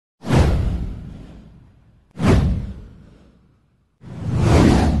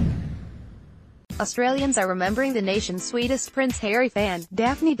Australians are remembering the nation's sweetest Prince Harry fan,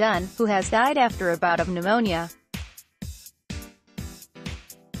 Daphne Dunne, who has died after a bout of pneumonia.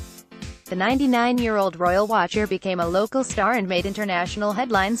 The 99-year-old royal watcher became a local star and made international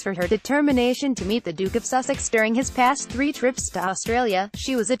headlines for her determination to meet the Duke of Sussex during his past 3 trips to Australia.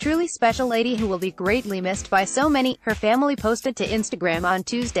 "She was a truly special lady who will be greatly missed by so many," her family posted to Instagram on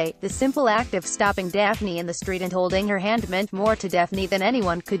Tuesday. The simple act of stopping Daphne in the street and holding her hand meant more to Daphne than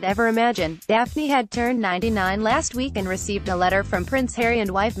anyone could ever imagine. Daphne had turned 99 last week and received a letter from Prince Harry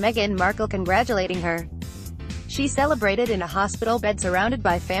and wife Meghan Markle congratulating her. She celebrated in a hospital bed surrounded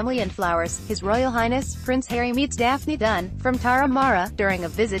by family and flowers. His Royal Highness, Prince Harry meets Daphne Dunne, from Tarahumara, during a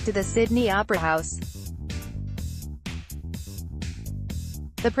visit to the Sydney Opera House.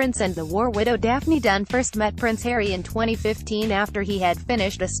 The Prince and the war widow Daphne Dunne first met Prince Harry in 2015 after he had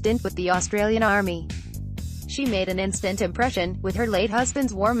finished a stint with the Australian Army. She made an instant impression, with her late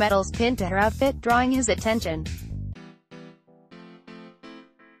husband's war medals pinned to her outfit, drawing his attention.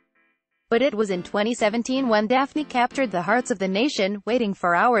 But it was in 2017 when Daphne captured the hearts of the nation, waiting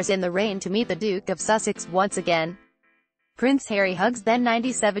for hours in the rain to meet the Duke of Sussex once again. Prince Harry hugs then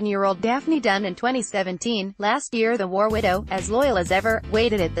 97-year-old Daphne Dunne in 2017. Last year the war widow, as loyal as ever,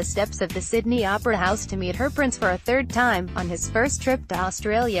 waited at the steps of the Sydney Opera House to meet her prince for a third time, on his first trip to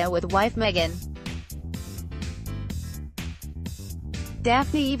Australia with wife Meghan.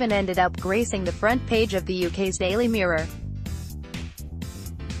 Daphne even ended up gracing the front page of the UK's Daily Mirror.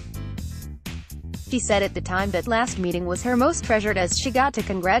 She said at the time that last meeting was her most treasured as she got to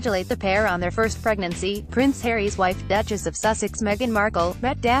congratulate the pair on their first pregnancy. Prince Harry's wife, Duchess of Sussex Meghan Markle,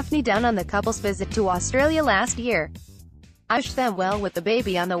 met Daphne Dunne on the couple's visit to Australia last year. "I wished them well with the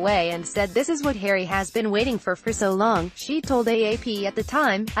baby on the way and said this is what Harry has been waiting for so long," she told AAP at the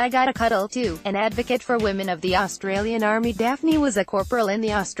time. "I got a cuddle too." An advocate for women of the Australian Army, Daphne was a corporal in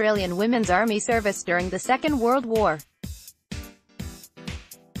the Australian Women's Army service during the Second World War.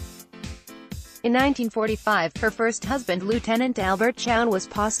 In 1945, her first husband, Lieutenant Albert Chown, was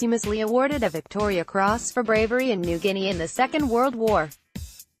posthumously awarded a Victoria Cross for bravery in New Guinea in the Second World War.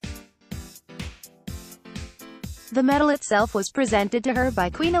 The medal itself was presented to her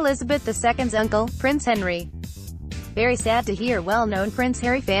by Queen Elizabeth II's uncle, Prince Henry. Very sad to hear well-known Prince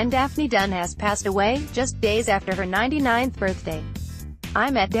Harry fan Daphne Dunne has passed away, just days after her 99th birthday.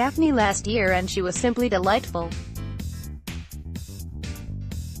 "I met Daphne last year and she was simply delightful.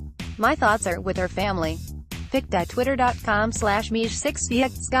 My thoughts are with her family."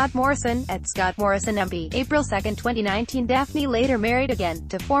 pic.twitter.com/Mij6 Scott Morrison, @ScottMorrisonMP. April 2, 2019 Daphne later married again,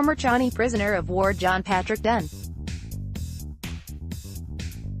 to former Chani prisoner of war John Patrick Dunne.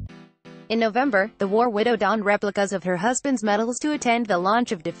 In November, the war widow donned replicas of her husband's medals to attend the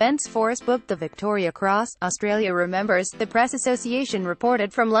launch of Defence Force book The Victoria Cross. Australia remembers. The Press Association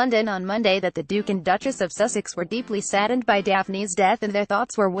reported from London on Monday that the Duke and Duchess of Sussex were deeply saddened by Daphne's death and their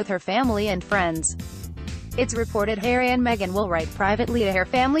thoughts were with her family and friends. It's reported Harry and Meghan will write privately to her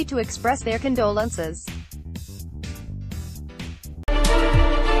family to express their condolences.